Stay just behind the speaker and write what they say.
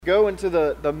Go into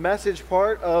the message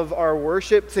part of our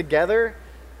worship together.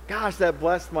 Gosh, that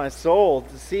blessed my soul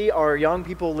to see our young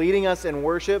people leading us in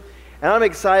worship. And I'm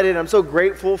excited. I'm so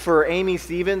grateful for Amy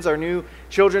Stevens, our new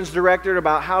children's director,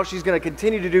 about how she's going to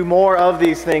continue to do more of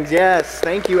these things. Yes,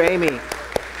 thank you, Amy.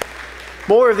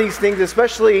 More of these things,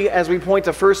 especially as we point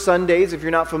to First Sundays, if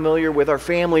you're not familiar with our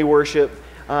family worship,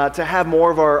 to have more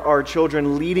of our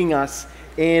children leading us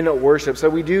in worship. So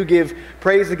we do give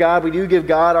praise to God. We do give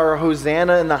God our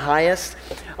Hosanna in the highest.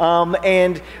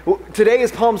 And today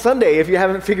is Palm Sunday, if you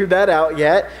haven't figured that out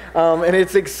yet. And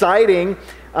it's exciting.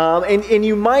 And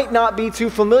you might not be too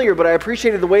familiar, but I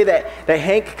appreciated the way that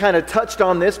Hank kind of touched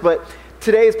on this. But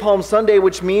today is Palm Sunday,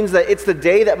 which means that it's the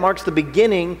day that marks the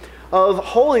beginning of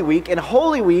Holy Week. And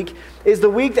Holy Week is the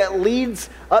week that leads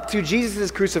up to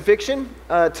Jesus' crucifixion,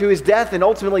 to his death, and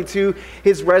ultimately to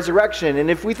his resurrection.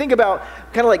 And if we think about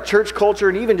kind of like church culture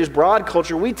and even just broad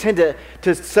culture, we tend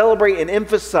to celebrate and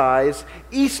emphasize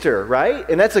Easter, right?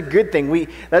 And that's a good thing.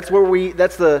 That's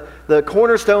the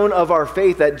cornerstone of our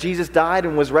faith, that Jesus died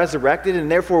and was resurrected, and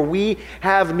therefore we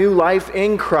have new life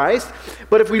in Christ.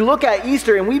 But if we look at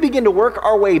Easter and we begin to work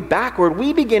our way backward,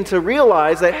 we begin to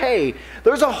realize that, hey,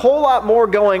 there's a whole lot more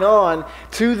going on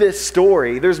to this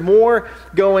story. There's more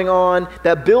going on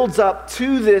that builds up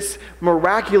to this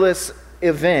miraculous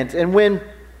event. And when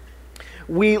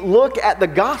we look at the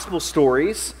gospel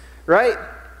stories, right,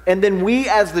 and then we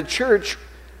as the church,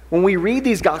 when we read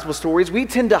these gospel stories, we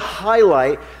tend to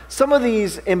highlight some of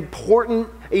these important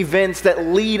events that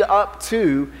lead up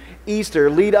to Easter,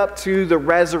 lead up to the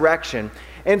resurrection.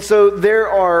 And so there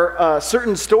are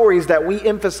certain stories that we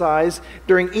emphasize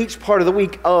during each part of the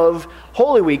week of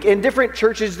Holy Week. In different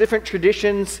churches, different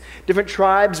traditions, different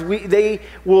tribes, they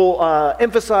will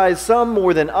emphasize some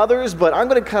more than others, but I'm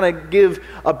going to kind of give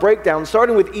a breakdown,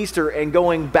 starting with Easter and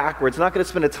going backwards. I'm not going to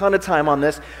spend a ton of time on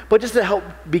this, but just to help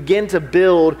begin to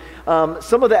build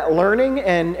some of that learning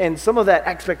and some of that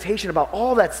expectation about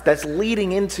all that's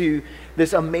leading into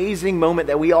this amazing moment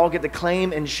that we all get to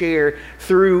claim and share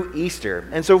through Easter.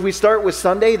 And so if we start with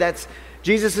Sunday, that's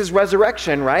Jesus'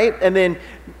 resurrection, right? And then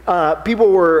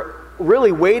people were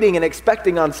really waiting and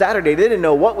expecting on Saturday. They didn't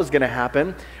know what was going to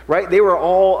happen, right? They were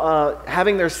all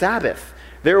having their Sabbath.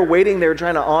 They were waiting. They were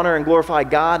trying to honor and glorify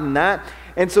God and that.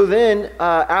 And so then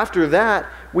after that,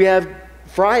 we have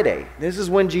Friday. This is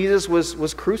when Jesus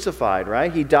was crucified,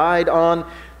 right? He died on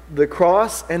the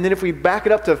cross. And then if we back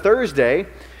it up to Thursday,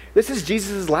 this is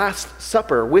Jesus' last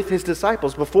supper with his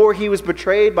disciples before he was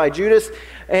betrayed by Judas.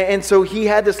 And so he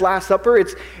had this last supper.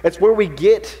 It's where we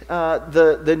get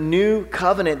the new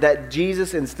covenant that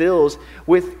Jesus instills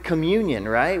with communion,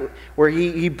 right? Where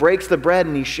he breaks the bread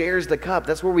and he shares the cup.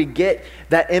 That's where we get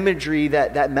that imagery,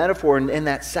 that metaphor and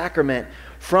that sacrament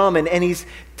from. And he's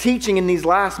teaching in these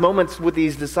last moments with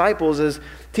these disciples, is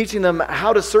teaching them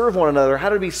how to serve one another, how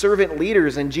to be servant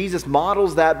leaders. And Jesus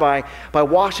models that by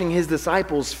washing his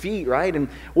disciples' feet, right? And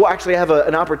we'll actually have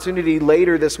an opportunity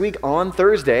later this week on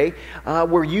Thursday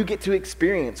where you get to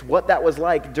experience what that was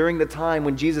like during the time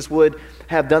when Jesus would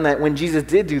have done that, when Jesus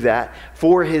did do that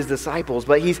for his disciples.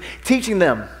 But he's teaching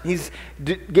them. He's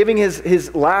giving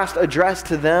his last address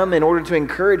to them in order to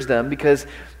encourage them, because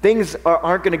things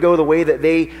aren't going to go the way that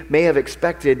they may have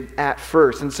expected at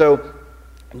first. And so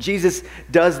Jesus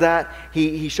does that.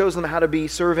 He shows them how to be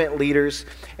servant leaders.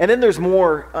 And then there's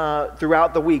more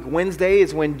throughout the week. Wednesday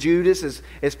is when Judas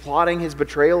is plotting his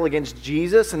betrayal against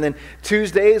Jesus. And then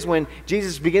Tuesday is when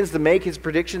Jesus begins to make his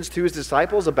predictions to his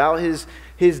disciples about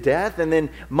his death. And then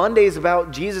Monday is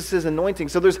about Jesus' anointing.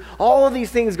 So there's all of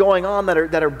these things going on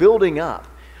that are building up.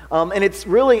 And it's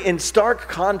really in stark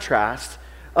contrast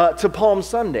to Palm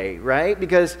Sunday, right?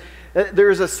 Because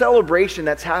there's a celebration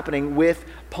that's happening with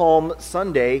Palm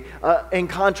Sunday in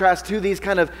contrast to these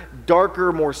kind of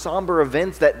darker, more somber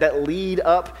events that lead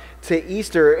up to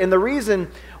Easter. And the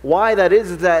reason why that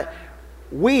is that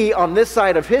we, on this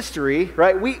side of history,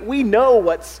 right, we know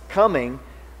what's coming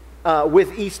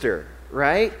with Easter,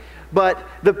 right? But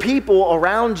the people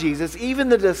around Jesus, even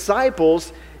the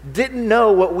disciples, didn't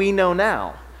know what we know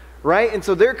now. Right? And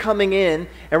so they're coming in,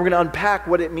 and we're going to unpack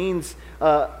what it means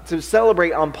to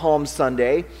celebrate on Palm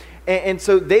Sunday. And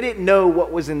so they didn't know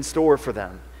what was in store for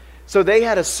them. So they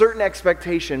had a certain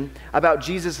expectation about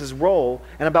Jesus' role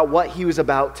and about what he was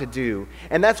about to do.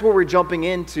 And that's where we're jumping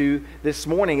into this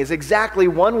morning, is exactly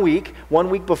 1 week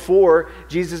before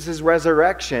Jesus'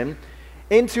 resurrection,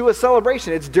 into a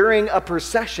celebration. It's during a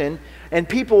procession, and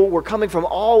people were coming from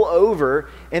all over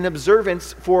in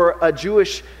observance for a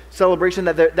Jewish celebration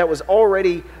that was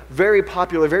already very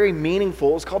popular, very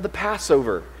meaningful. It's called the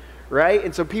Passover, right?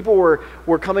 And so people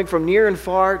were coming from near and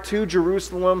far to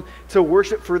Jerusalem to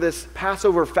worship for this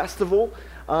Passover festival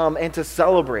and to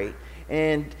celebrate.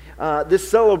 And this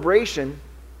celebration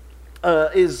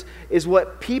is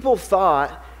what people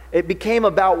thought. It became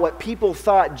about what people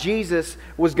thought Jesus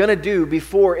was going to do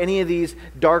before any of these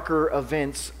darker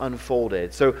events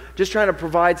unfolded. So just trying to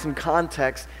provide some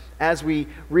context as we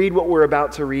read what we're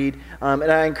about to read. And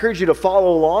I encourage you to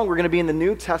follow along. We're going to be in the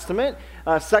New Testament,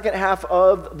 second half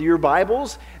of your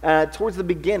Bibles, towards the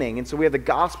beginning. And so we have the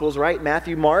Gospels, right?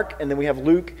 Matthew, Mark, and then we have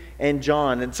Luke and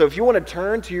John. And so if you want to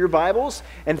turn to your Bibles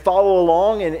and follow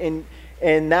along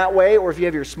in that way, or if you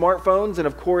have your smartphones, and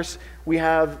of course we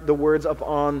have the words up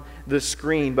on the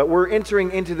screen. But we're entering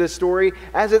into this story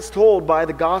as it's told by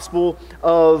the Gospel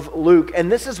of Luke.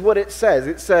 And this is what it says.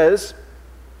 It says,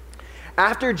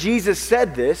 after Jesus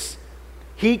said this,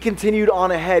 he continued on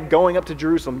ahead going up to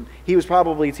Jerusalem. He was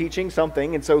probably teaching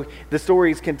something, and so the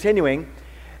story is continuing.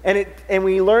 And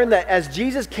we learn that as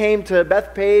Jesus came to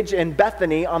Bethphage and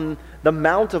Bethany on the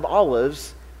Mount of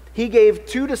Olives, he gave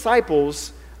 2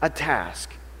 disciples a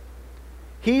task.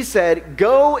 He said,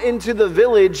 go into the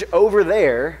village over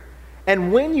there,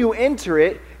 and when you enter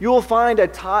it, you will find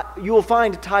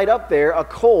tied up there a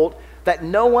colt that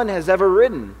no one has ever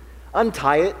ridden.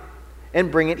 Untie it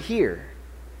and bring it here.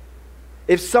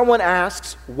 If someone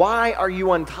asks, why are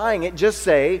you untying it? Just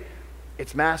say,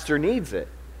 its master needs it.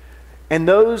 And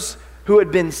those who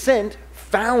had been sent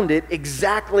found it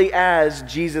exactly as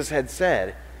Jesus had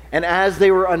said. And as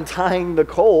they were untying the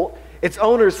colt, its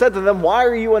owner said to them, why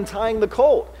are you untying the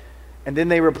colt? And then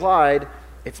they replied,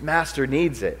 its master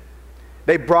needs it.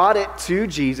 They brought it to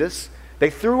Jesus. They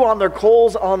threw on their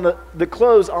clothes on the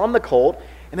clothes on the colt,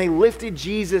 and they lifted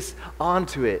Jesus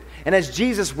onto it. And as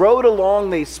Jesus rode along,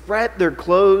 they spread their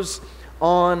clothes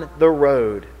on the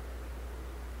road.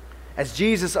 As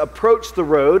Jesus approached the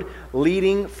road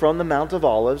leading from the Mount of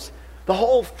Olives, the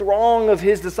whole throng of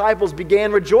his disciples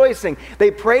began rejoicing.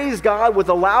 They praised God with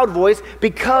a loud voice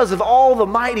because of all the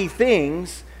mighty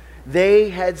things they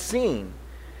had seen.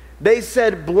 They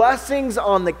said, blessings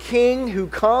on the King who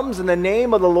comes in the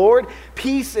name of the Lord,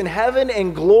 peace in heaven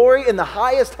and glory in the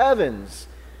highest heavens.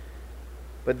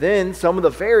 But then some of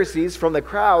the Pharisees from the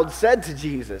crowd said to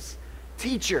Jesus,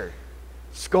 teacher,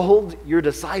 scold your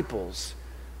disciples.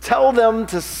 Tell them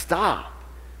to stop.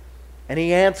 And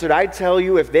he answered, I tell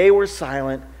you, if they were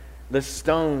silent, the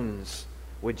stones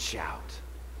would shout.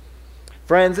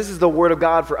 Friends, this is the word of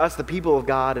God for us, the people of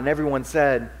God. And everyone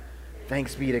said,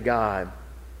 thanks be to God.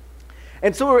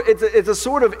 And so it's a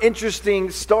sort of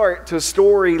interesting start to a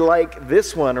story like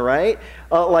this one, right?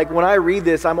 Like when I read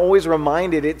this, I'm always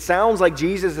reminded, it sounds like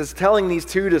Jesus is telling these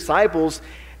 2 disciples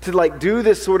to like do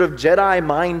this sort of Jedi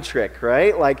mind trick,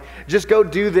 right? Like just go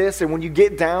do this, and when you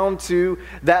get down to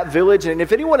that village, and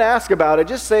if anyone asks about it,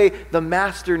 just say the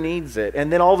master needs it,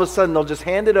 and then all of a sudden they'll just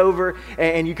hand it over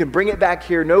and you can bring it back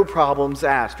here, no problems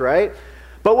asked, right?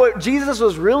 But what Jesus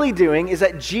was really doing is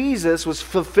that Jesus was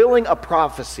fulfilling a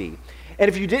prophecy. And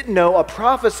if you didn't know, a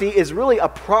prophecy is really a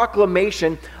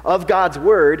proclamation of God's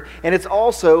word, and it's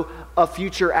also a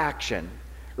future action,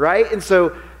 right? And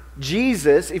so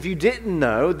Jesus, if you didn't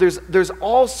know, there's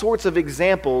all sorts of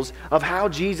examples of how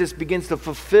Jesus begins to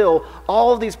fulfill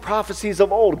all of these prophecies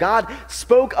of old. God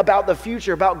spoke about the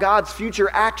future, about God's future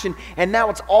action, and now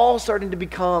it's all starting to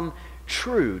become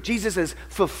true. Jesus is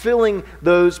fulfilling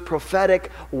those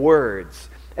prophetic words.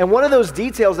 And one of those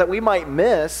details that we might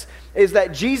miss is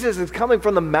that Jesus is coming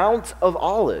from the Mount of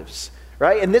Olives,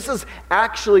 right? And this is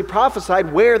actually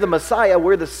prophesied where the Messiah,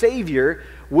 where the Savior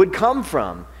would come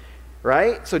from.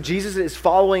 Right? So Jesus is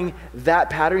following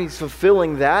that pattern. He's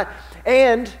fulfilling that.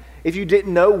 And if you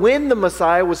didn't know, when the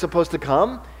Messiah was supposed to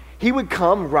come, he would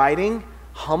come riding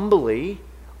humbly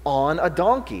on a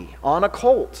donkey, on a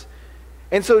colt.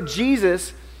 And so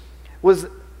Jesus was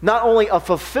not only a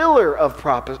fulfiller of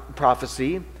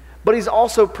prophecy, but he's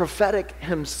also prophetic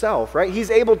himself, right? He's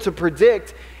able to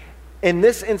predict, in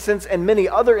this instance and many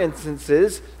other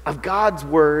instances, of God's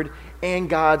word and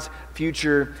God's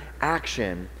future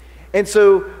action. And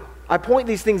so I point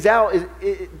these things out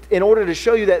in order to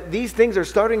show you that these things are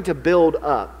starting to build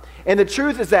up. And the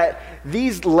truth is that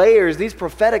these layers, these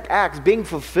prophetic acts being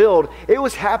fulfilled, it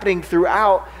was happening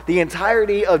throughout the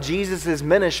entirety of Jesus'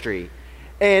 ministry.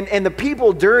 And the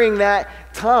people during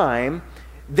that time,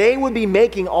 they would be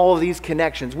making all of these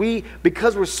connections.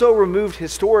 Because we're so removed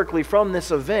historically from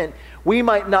this event, we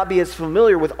might not be as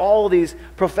familiar with all these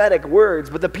prophetic words,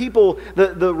 but the people,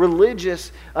 the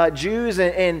religious Jews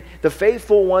and the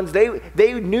faithful ones,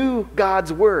 they knew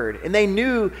God's word, and they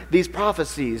knew these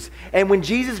prophecies. And when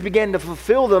Jesus began to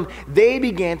fulfill them, they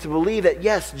began to believe that,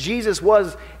 yes, Jesus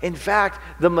was, in fact,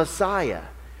 the Messiah,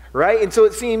 right? And so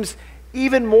it seems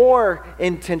even more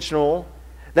intentional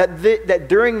that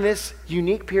during this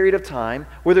unique period of time,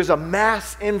 where there's a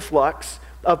mass influx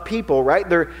of people, right?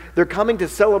 They're coming to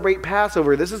celebrate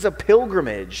Passover. This is a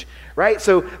pilgrimage, right?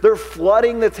 So they're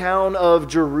flooding the town of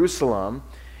Jerusalem.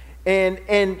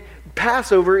 And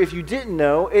Passover, if you didn't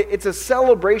know, it's a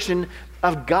celebration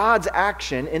of God's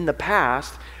action in the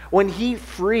past when he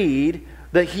freed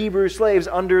the Hebrew slaves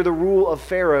under the rule of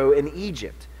Pharaoh in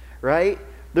Egypt, right?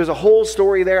 There's a whole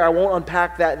story there. I won't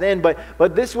unpack that then,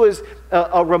 but this was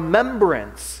a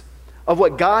remembrance of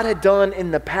what God had done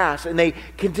in the past, and they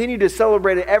continue to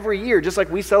celebrate it every year, just like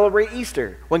we celebrate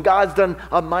Easter. When God's done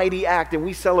a mighty act and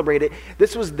we celebrate it,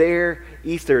 this was their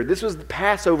Easter. This was the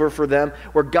Passover for them,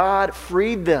 where God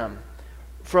freed them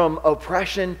from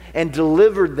oppression and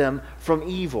delivered them from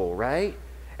evil, right?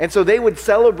 And so they would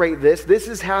celebrate this. This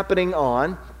is happening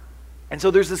on. And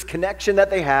so there's this connection that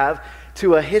they have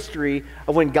to a history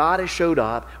of when God has showed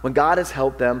up, when God has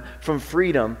helped them from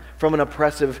freedom from an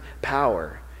oppressive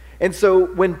power. And so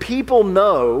when people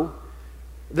know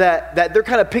that they're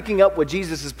kind of picking up what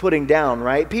Jesus is putting down,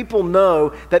 right? People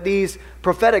know that these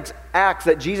prophetic acts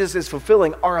that Jesus is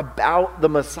fulfilling are about the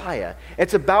Messiah.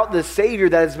 It's about the Savior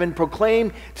that has been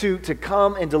proclaimed to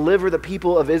come and deliver the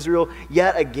people of Israel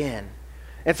yet again.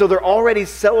 And so they're already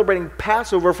celebrating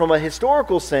Passover from a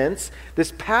historical sense,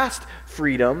 this past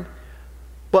freedom,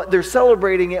 but they're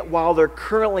celebrating it while they're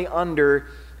currently under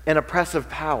an oppressive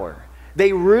power.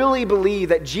 They really believe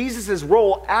that Jesus'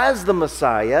 role as the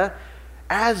Messiah,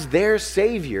 as their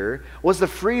Savior, was to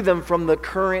free them from the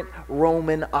current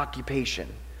Roman occupation.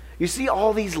 You see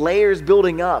all these layers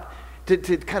building up to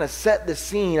kind of set the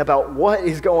scene about what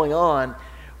is going on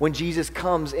when Jesus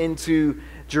comes into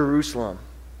Jerusalem.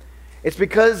 It's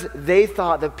because they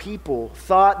thought, the people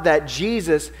thought that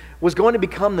Jesus was going to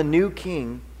become the new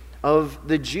king of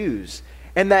the Jews,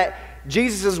 and that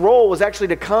Jesus' role was actually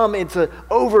to come and to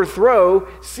overthrow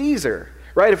Caesar,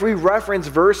 right? If we reference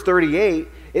verse 38,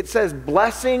 it says,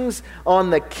 "Blessings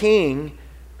on the king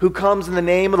who comes in the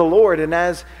name of the Lord." And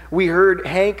as we heard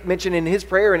Hank mention in his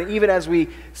prayer, and even as we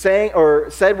sang or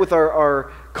said with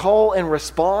our call and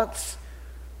response,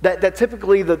 that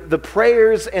typically the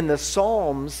prayers and the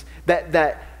psalms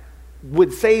that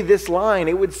would say this line,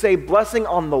 it would say blessing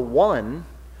on the one,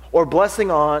 or blessing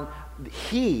on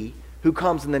he who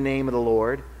comes in the name of the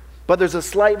Lord. But there's a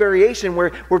slight variation where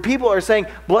people are saying,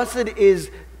 blessed is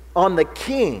on the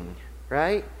king,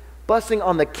 right? Blessing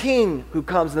on the king who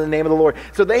comes in the name of the Lord.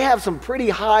 So they have some pretty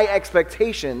high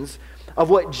expectations of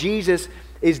what Jesus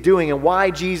is doing and why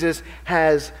Jesus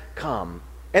has come.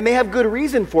 And they have good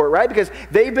reason for it, right? Because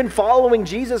they've been following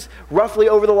Jesus roughly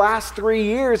over the last 3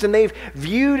 years, and they've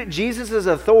viewed Jesus'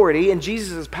 authority and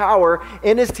Jesus' power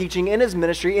in his teaching, in his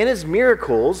ministry, in his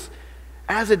miracles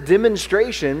as a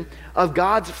demonstration of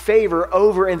God's favor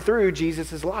over and through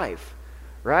Jesus' life,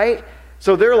 right?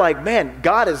 So they're like, man,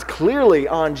 God is clearly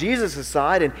on Jesus'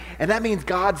 side, and that means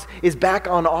God is back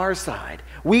on our side.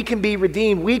 We can be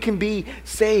redeemed. We can be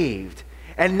saved.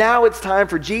 And now it's time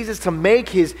for Jesus to make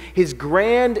his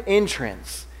grand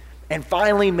entrance and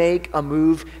finally make a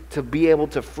move to be able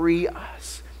to free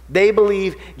us. They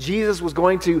believe Jesus was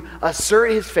going to assert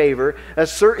his favor,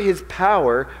 assert his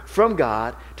power from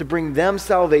God to bring them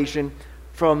salvation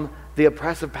from the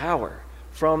oppressive power,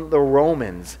 from the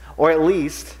Romans, or at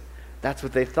least that's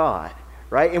what they thought,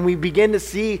 right? And we begin to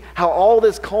see how all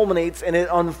this culminates and it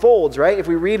unfolds, right? If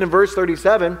we read in verse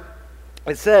 37,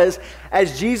 it says,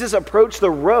 as Jesus approached the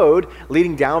road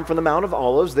leading down from the Mount of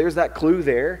Olives, there's that clue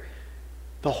there,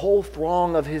 the whole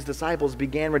throng of his disciples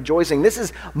began rejoicing. This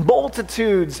is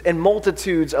multitudes and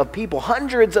multitudes of people,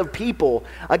 hundreds of people,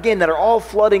 again, that are all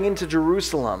flooding into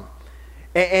Jerusalem.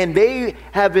 And they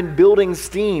have been building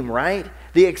steam, right?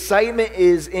 The excitement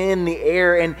is in the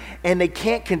air, and they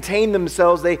can't contain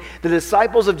themselves. The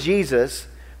disciples of Jesus,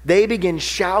 they begin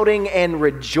shouting and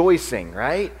rejoicing,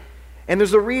 right? And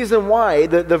there's a reason why.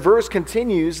 The verse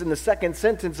continues in the second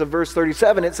sentence of verse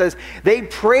 37. It says, they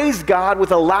praised God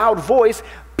with a loud voice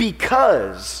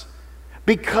because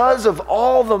of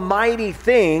all the mighty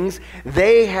things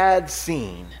they had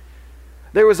seen.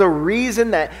 There was a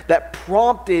reason that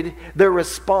prompted their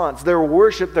response, their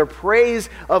worship, their praise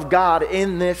of God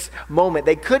in this moment.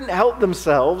 They couldn't help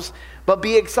themselves but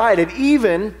be excited,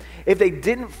 even if they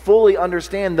didn't fully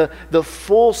understand the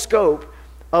full scope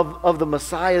of the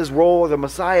Messiah's role or the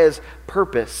Messiah's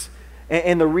purpose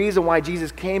and the reason why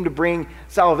Jesus came to bring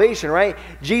salvation, right?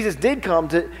 Jesus did come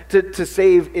to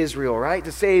save Israel, right?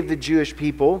 To save the Jewish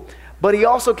people, but he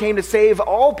also came to save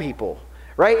all people,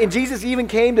 right? And Jesus even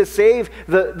came to save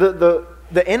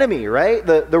the enemy, right?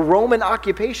 The Roman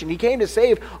occupation. He came to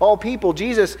save all people.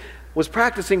 Jesus was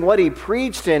practicing what he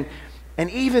preached, and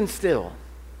even still,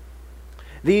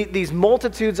 these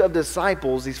multitudes of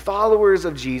disciples, these followers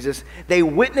of Jesus, they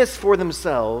witnessed for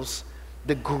themselves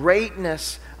the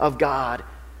greatness of God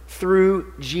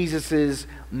through Jesus'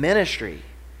 ministry.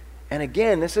 And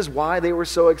again, this is why they were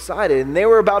so excited. And they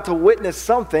were about to witness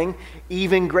something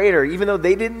even greater, even though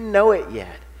they didn't know it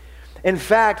yet. In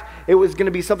fact, it was going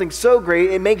to be something so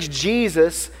great, it makes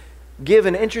Jesus give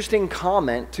an interesting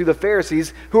comment to the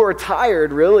Pharisees, who are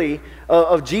tired, really,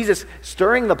 of Jesus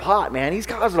stirring the pot, man. He's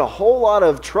causing a whole lot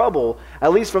of trouble,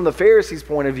 at least from the Pharisees'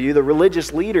 point of view, the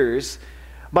religious leaders,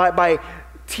 by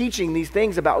teaching these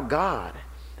things about God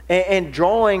and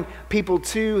drawing people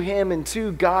to him and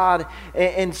to God.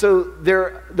 And so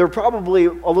they're probably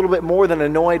a little bit more than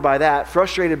annoyed by that,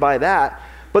 frustrated by that,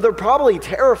 but they're probably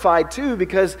terrified too,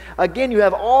 because again, you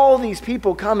have all these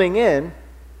people coming in,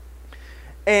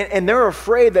 and they're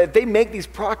afraid that if they make these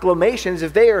proclamations,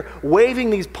 if they are waving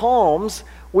these palms,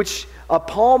 which a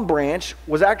palm branch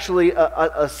was actually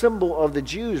a symbol of the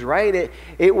Jews, right?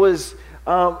 It was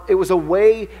a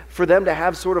way for them to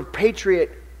have sort of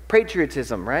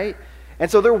patriotism, right? And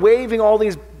so they're waving all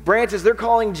these branches. They're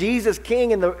calling Jesus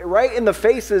king right in the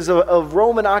faces of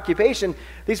Roman occupation.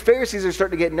 These Pharisees are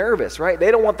starting to get nervous, right?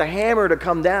 They don't want the hammer to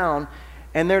come down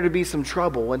and there to be some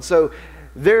trouble. And so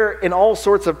they're in all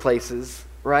sorts of places,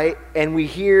 right? And we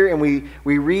hear and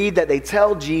we read that they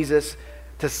tell Jesus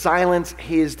to silence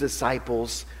his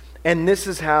disciples. And this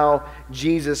is how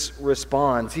Jesus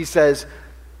responds. He says,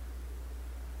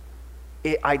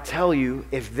 I tell you,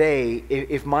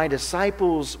 if my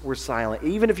disciples were silent,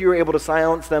 even if you were able to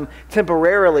silence them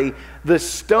temporarily, the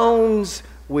stones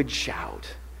would shout.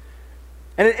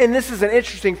 And this is an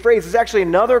interesting phrase. It's actually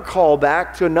another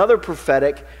callback to another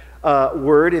prophetic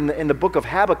word in the book of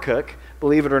Habakkuk,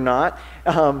 believe it or not.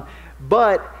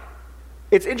 But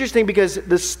it's interesting because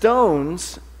the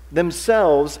stones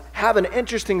themselves have an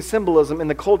interesting symbolism in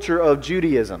the culture of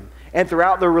Judaism and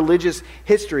throughout their religious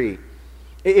history.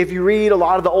 If you read a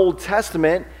lot of the Old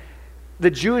Testament, the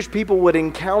Jewish people would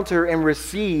encounter and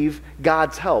receive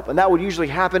God's help. And that would usually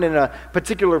happen in a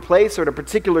particular place or at a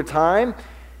particular time.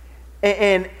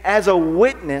 And as a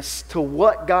witness to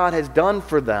what God has done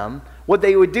for them, what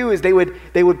they would do is they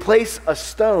would place a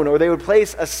stone, or they would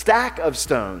place a stack of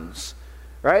stones,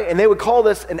 right? And they would call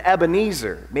this an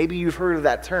Ebenezer. Maybe you've heard of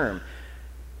that term.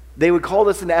 They would call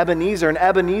this an Ebenezer. And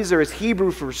Ebenezer is Hebrew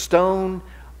for stone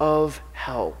of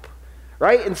help.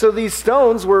 Right? And so these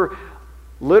stones were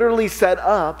literally set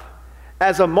up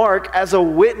as a mark, as a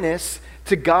witness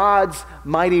to God's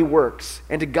mighty works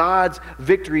and to God's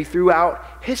victory throughout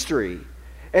history.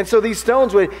 And so these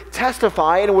stones would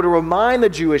testify and would remind the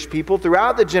Jewish people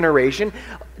throughout the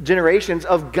generations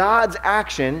of God's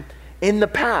action in the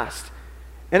past.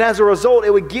 And as a result,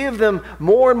 it would give them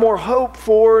more and more hope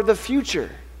for the future.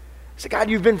 So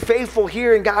God, you've been faithful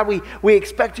here, and God, we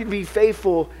expect you to be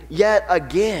faithful yet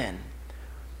again.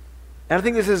 And I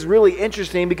think this is really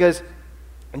interesting because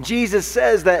Jesus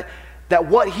says that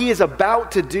what he is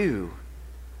about to do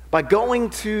by going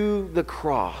to the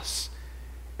cross,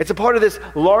 it's a part of this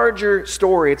larger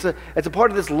story. It's a part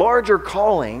of this larger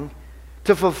calling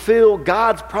to fulfill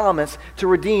God's promise to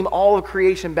redeem all of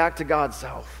creation back to God's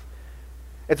self.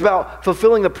 It's about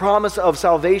fulfilling the promise of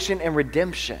salvation and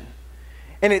redemption.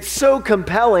 And it's so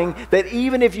compelling that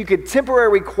even if you could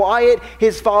temporarily quiet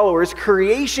his followers,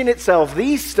 creation itself,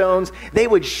 these stones, they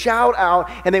would shout out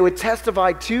and they would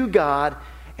testify to God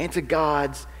and to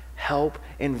God's help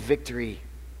and victory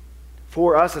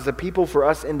for us as a people, for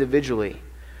us individually.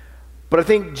 But I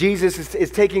think Jesus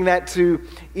is taking that to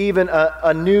even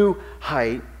a new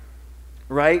height,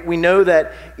 right? We know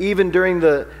that even during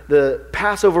the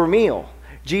Passover meal,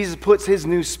 Jesus puts his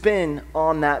new spin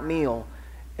on that meal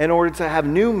in order to have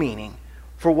new meaning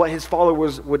for what his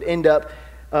followers would end up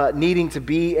needing to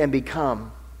be and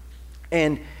become.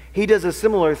 And he does a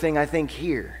similar thing, I think,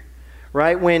 here,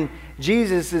 right? When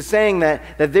Jesus is saying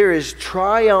that there is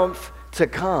triumph to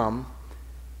come,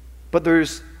 but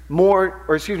there's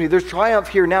there's triumph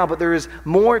here now, but there is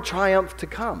more triumph to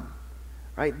come,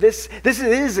 right? This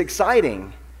is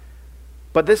exciting,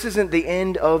 but this isn't the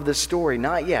end of the story,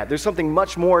 not yet. There's something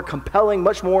much more compelling,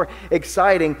 much more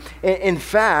exciting. In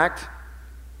fact,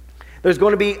 There's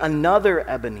going to be another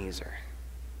Ebenezer.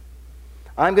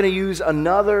 I'm going to use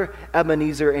another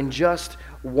Ebenezer in just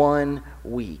 1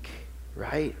 week,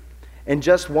 right? In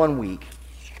just 1 week.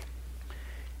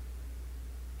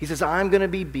 He says, I'm going to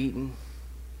be beaten.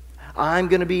 I'm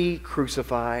going to be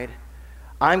crucified.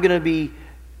 I'm going to be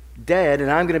dead,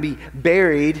 and I'm going to be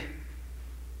buried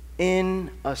in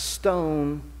a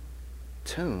stone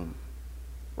tomb,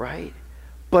 right?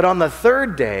 But on the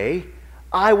third day,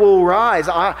 I will rise.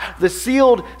 The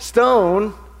sealed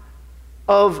stone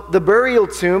of the burial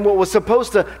tomb, what was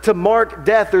supposed to mark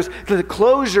death, there's the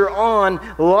closure on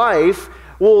life,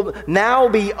 will now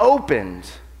be opened.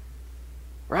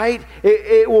 Right?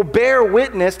 It will bear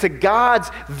witness to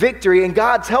God's victory and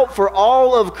God's help for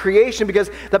all of creation, because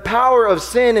the power of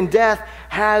sin and death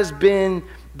has been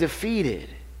defeated.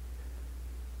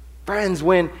 Friends,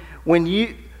 we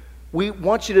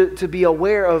want you to be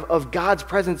aware of God's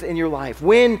presence in your life.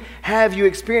 When have you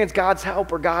experienced God's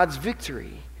help or God's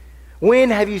victory? When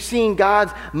have you seen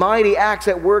God's mighty acts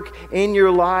at work in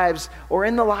your lives or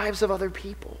in the lives of other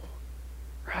people?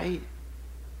 Right?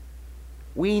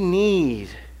 We need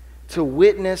to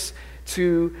witness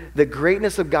to the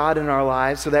greatness of God in our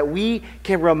lives so that we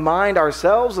can remind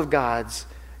ourselves of God's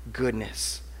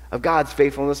goodness, of God's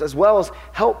faithfulness, as well as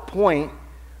help point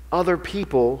other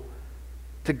people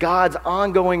to God's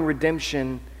ongoing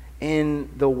redemption in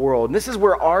the world. And this is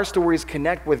where our stories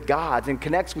connect with God's and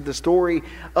connects with the story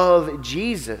of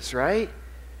Jesus, right?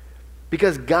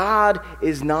 Because God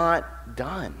is not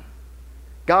done.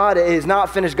 God is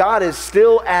not finished. God is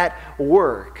still at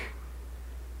work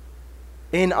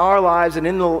in our lives and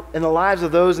in the lives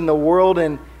of those in the world.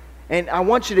 And I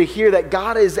want you to hear that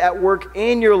God is at work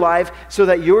in your life so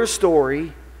that your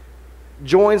story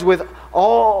joins with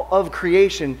all of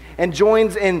creation and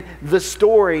joins in the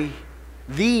story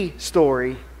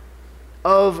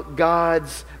of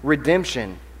God's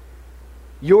redemption.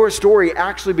 Your story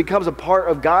actually becomes a part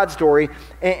of God's story,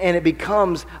 and it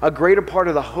becomes a greater part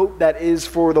of the hope that is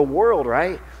for the world,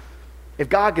 right? If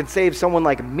God could save someone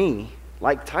like me,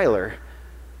 like Tyler,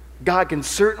 God can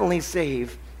certainly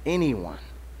save anyone,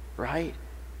 right?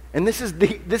 And this is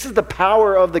the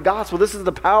power of the gospel. This is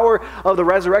the power of the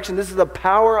resurrection. This is the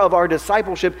power of our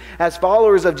discipleship as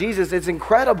followers of Jesus. It's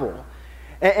incredible.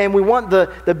 And we want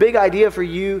the big idea for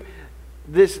you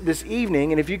this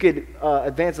evening, and if you could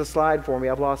advance the slide for me,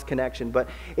 I've lost connection, but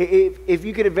if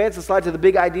you could advance the slide to the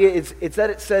big idea, it's that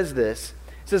it says this.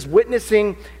 It says,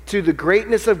 witnessing to the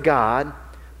greatness of God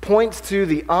points to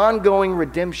the ongoing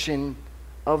redemption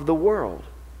of the world.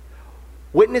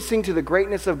 Witnessing to the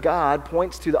greatness of God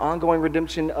points to the ongoing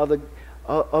redemption of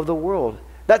the world.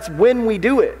 That's when we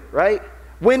do it, right?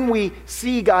 When we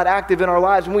see God active in our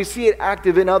lives, when we see it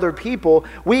active in other people,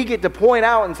 we get to point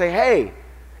out and say, hey,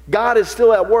 God is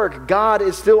still at work. God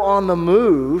is still on the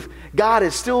move. God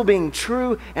is still being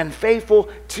true and faithful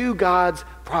to God's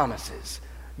promises.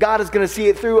 God is going to see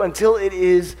it through until it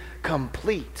is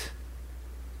complete.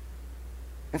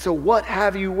 And so what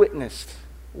have you witnessed?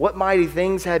 What mighty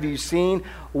things have you seen?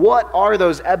 What are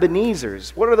those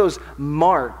Ebenezers? What are those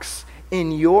marks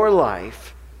in your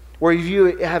life where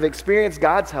you have experienced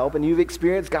God's help and you've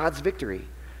experienced God's victory,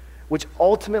 which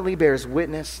ultimately bears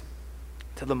witness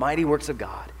to the mighty works of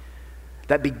God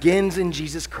that begins in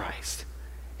Jesus Christ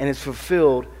and is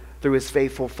fulfilled through his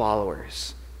faithful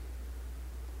followers?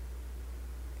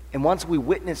 And once we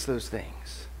witness those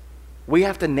things, we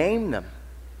have to name them.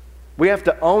 We have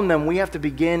to own them. We have to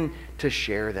begin to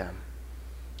share them.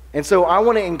 And so I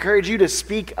want to encourage you to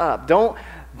speak up. Don't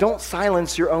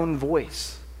silence your own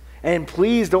voice. And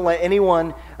please don't let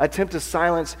anyone attempt to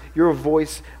silence your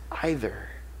voice either.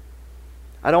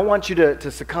 I don't want you to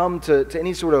succumb to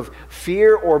any sort of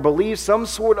fear or believe some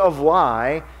sort of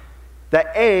lie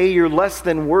that A, you're less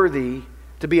than worthy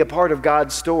to be a part of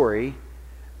God's story,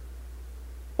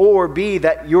 or B,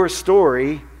 that your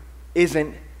story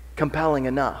isn't compelling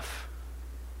enough,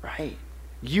 right?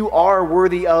 You are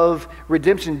worthy of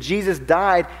redemption. Jesus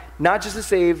died not just to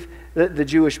save the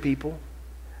Jewish people.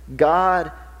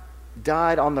 God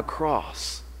died on the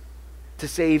cross to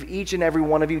save each and every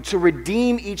one of you, to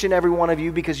redeem each and every one of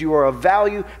you, because you are of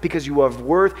value, because you are of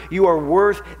worth. You are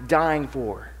worth dying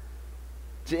for,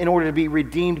 in order to be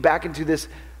redeemed back into this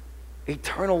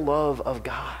eternal love of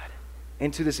God,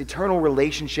 into this eternal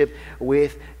relationship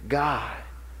with God.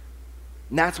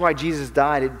 And that's why Jesus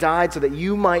died. It died so that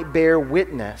you might bear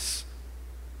witness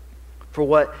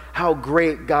for how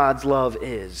great God's love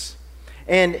is.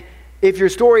 And if your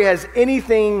story has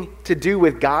anything to do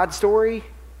with God's story,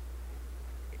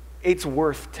 it's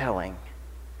worth telling.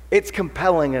 It's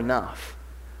compelling enough,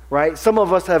 right? Some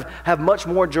of us have much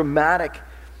more dramatic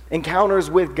encounters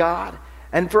with God.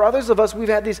 And for others of us, we've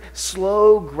had these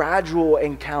slow, gradual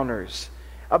encounters.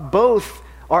 Both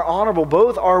are honorable,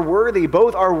 both are worthy,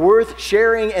 both are worth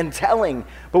sharing and telling.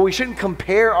 But we shouldn't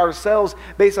compare ourselves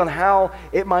based on how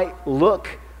it might look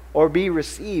or be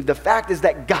received. The fact is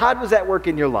that God was at work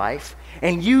in your life,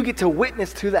 and you get to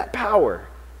witness to that power.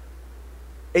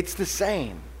 It's the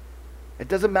same. It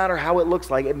doesn't matter how it looks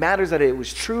like. It matters that it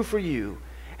was true for you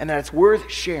and that it's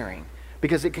worth sharing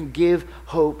because it can give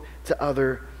hope to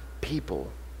other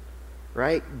people,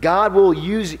 right? God will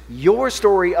use your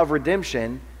story of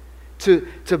redemption to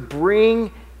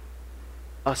bring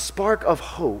a spark of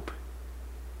hope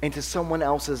into someone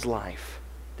else's life.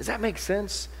 Does that make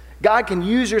sense? God can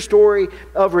use your story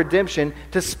of redemption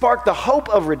to spark the hope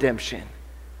of redemption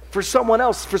for someone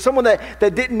else, for someone that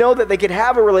didn't know that they could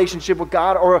have a relationship with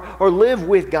God or live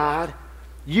with God.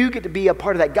 You get to be a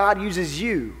part of that. God uses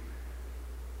you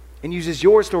and uses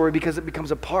your story because it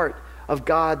becomes a part of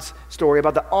God's story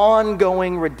about the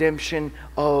ongoing redemption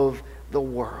of the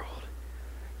world.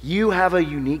 You have a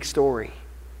unique story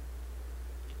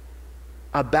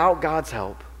about God's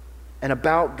help and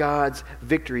about God's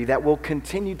victory that will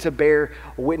continue to bear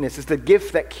witness. It's the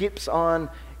gift that keeps on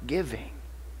giving.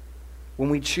 When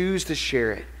we choose to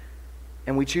share it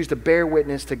and we choose to bear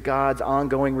witness to God's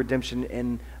ongoing redemption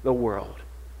in the world.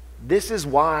 This is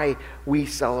why we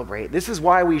celebrate. This is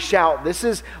why we shout. This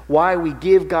is why we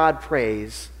give God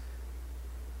praise.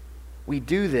 We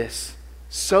do this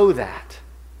so that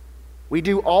we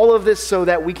do all of this so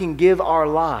that we can give our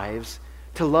lives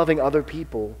to loving other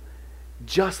people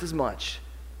just as much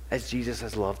as Jesus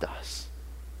has loved us.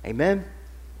 Amen?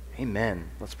 Amen.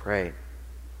 Let's pray.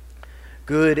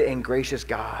 Good and gracious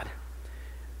God,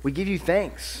 we give you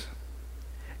thanks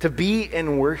to be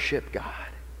in worship, God.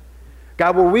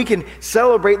 God, where we can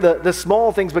celebrate the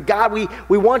small things, but God,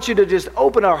 we want you to just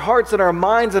open our hearts and our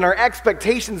minds and our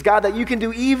expectations, God, that you can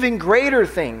do even greater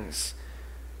things.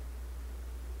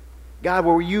 God,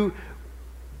 where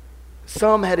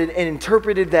some had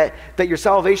interpreted that your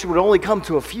salvation would only come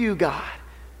to a few, God.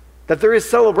 That there is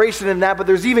celebration in that, but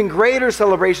there's even greater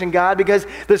celebration, God, because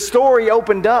the story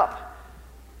opened up.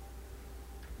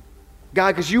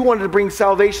 God, because you wanted to bring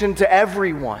salvation to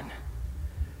everyone.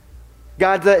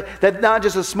 God, that not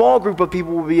just a small group of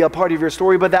people will be a part of your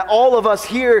story, but that all of us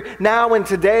here now and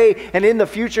today and in the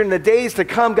future and the days to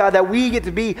come, God, that we get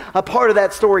to be a part of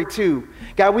that story too.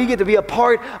 God, we get to be a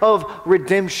part of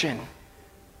redemption.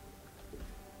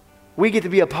 We get to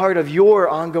be a part of your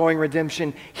ongoing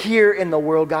redemption here in the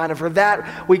world, God. And for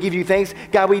that, we give you thanks.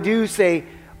 God, we do say,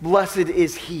 blessed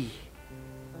is he.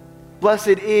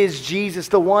 Blessed is Jesus,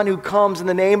 the one who comes in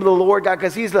the name of the Lord, God,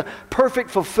 because he's the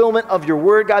perfect fulfillment of your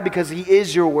word, God, because he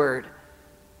is your word.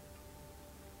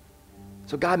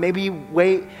 So God,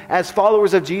 as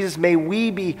followers of Jesus, may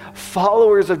we be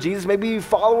followers of Jesus. May we be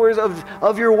followers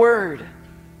of your word.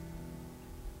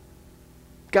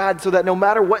 God, so that no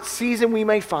matter what season we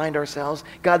may find ourselves,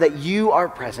 God, that you are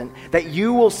present, that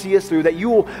you will see us through, that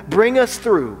you will bring us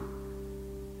through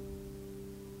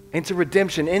into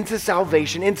redemption, into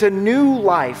salvation, into new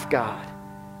life, God,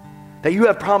 that you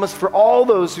have promised for all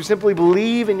those who simply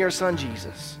believe in your Son,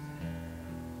 Jesus.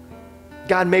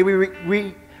 God, may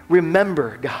we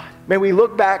remember, God. May we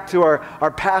look back to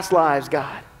our past lives,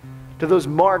 God, to those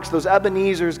marks, those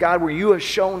Ebenezers, God, where you have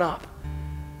shown up.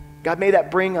 God, may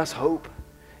that bring us hope.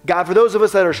 God, for those of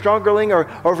us that are struggling or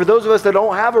for those of us that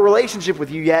don't have a relationship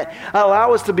with you yet,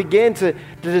 allow us to begin to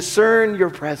discern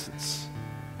your presence,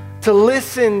 to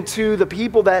listen to the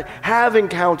people that have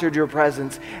encountered your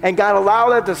presence. And God, allow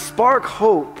that to spark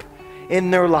hope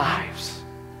in their lives.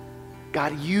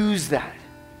 God, use that,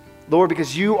 Lord,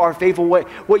 because you are faithful.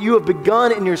 What you have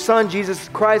begun in your Son, Jesus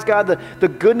Christ, God, the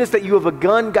goodness that you have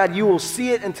begun, God, you will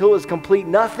see it until it's complete.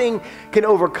 Nothing can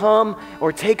overcome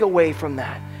or take away from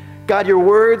that. God, your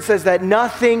word says that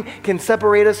nothing can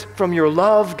separate us from your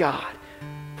love, God,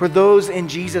 for those in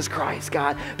Jesus Christ,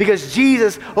 God, because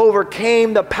Jesus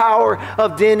overcame the power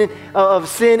of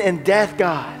sin and death,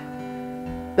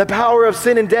 God. The power of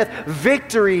sin and death,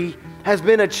 victory has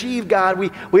been achieved, God.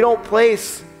 We don't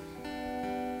place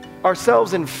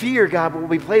ourselves in fear, God, but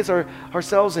we place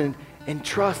ourselves in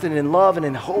trust and in love and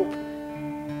in hope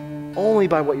only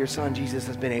by what your Son Jesus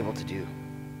has been able to do.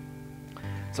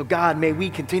 So God, may we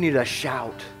continue to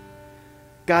shout.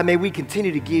 God, may we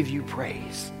continue to give you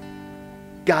praise.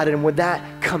 God, and would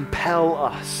that compel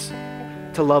us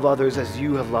to love others as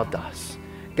you have loved us.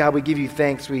 God, we give you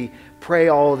thanks. We pray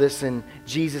all of this in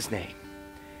Jesus' name.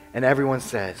 And everyone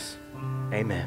says, amen.